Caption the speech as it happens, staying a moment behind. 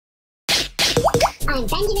I'm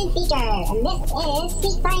Benjamin Beaker, and this is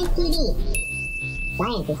Sweet Science TV.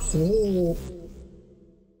 Science is sweet.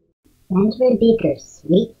 Benjamin Beaker's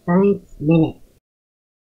Sweet Science Minute.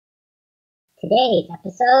 Today's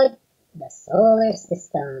episode, the solar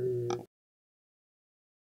system.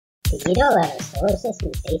 Did you know that our solar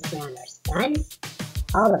system is based around our sun?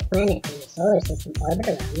 All the planets in the solar system orbit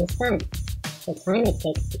around the sun. The time it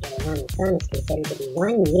takes to get around the sun is considered to be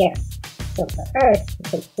 1 year. So for Earth, it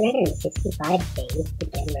takes 365 days to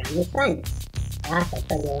get around the sun. That's a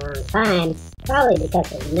pretty long time, probably because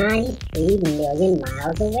we're 93 million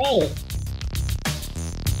miles away.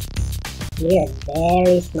 We are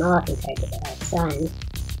very small compared to our sun.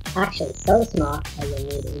 Actually so small that you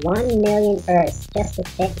need 1 million Earths just to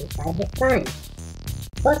fit inside the sun.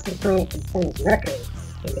 The closest planet to the sun is Mercury,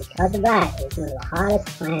 and because of that, it is one of the hottest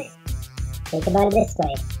planets. Think about it this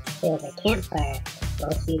way: there's a campfire. The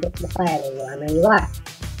closer you get to the fire, the warmer you are.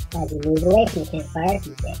 As you move away from the campfire,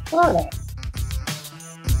 you get colder.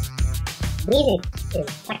 Venus is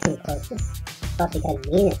second closest, but because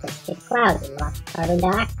Venus has thick clouds and lots of carbon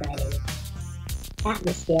dioxide in its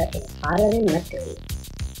atmosphere, it is hotter than Mercury.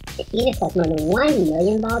 Venus has more than 1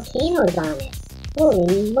 million volcanoes on it.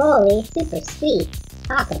 Holy moly, super sweet.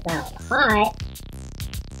 Talk about hot.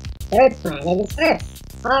 Third planet is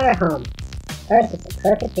Earth, our home. Earth is the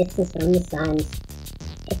perfect distance from the sun.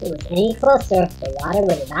 If it was any closer, the water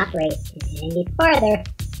would evaporate, and any farther,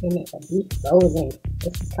 then it would be frozen.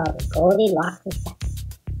 This is called the Goldilocks effect.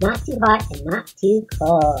 Not too hot and not too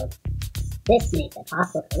cold. This makes it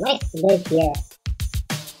possible for life to live here.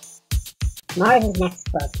 Mars is next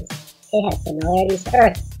closest. It has similarities to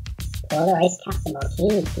Earth. Polar ice caps and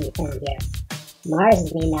volcanoes can be found here. Mars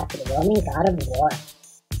is named after the Roman god of war.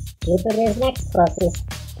 Jupiter is next closest.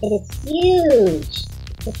 It is huge.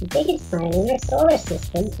 It's the biggest planet in our solar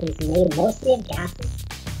system and is made mostly of gases.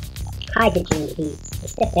 Hydrogen to be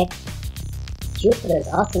specific. Jupiter is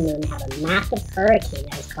also known to have a massive hurricane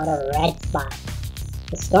that is called a red spot.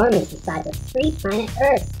 The storm is the size of 3 planet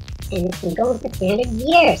Earth, and it's been going for 300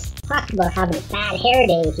 years. Talk about having a bad hair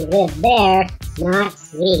day if you live there. Not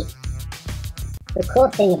sweet. The cool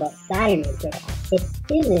thing about Saturn is that it has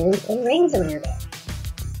 62 moons and rings around it.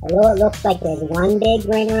 Although it looks like there's one big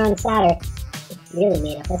ring around Saturn, it's really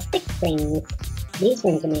made up of 6 rings. These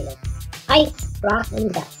rings are made of ice, rock,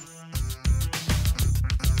 and dust.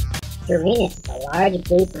 Uranus is a large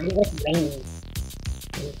blue planet with rings,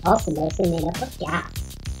 and it's also mostly made up of gas.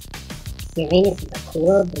 Uranus is a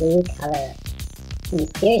cool blue color. The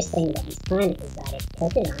mysterious thing about this planet is that it's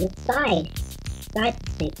tilted on its side.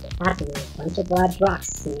 Scientists think it happened when a bunch of large rocks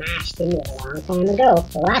smashed into it a long time ago.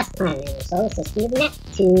 The last planet in the solar system is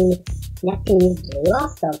Neptune. Neptune is blue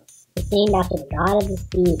also. It's named after the god of the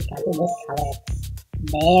sea because of this color.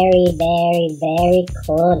 Very, very, very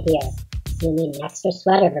cold here. You need an extra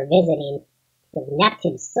sweater for visiting. Because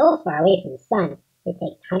Neptune is so far away from the sun, it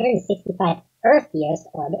takes 165 Earth years to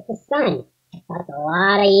orbit the sun. That's a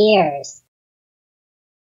lot of years.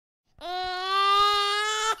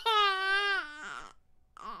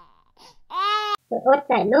 What's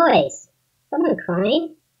that noise? Someone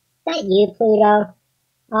crying? Is that you, Pluto?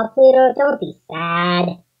 Oh, Pluto, don't be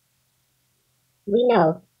sad. We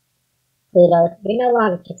know, Pluto, you're no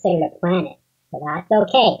longer considered a planet, but that's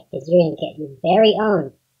okay, because you're going to get your very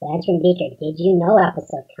own Benjamin Beaker Did You Know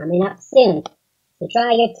episode coming up soon, so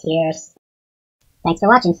dry your tears. Thanks for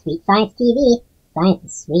watching Sweet Science TV. Science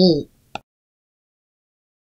is sweet.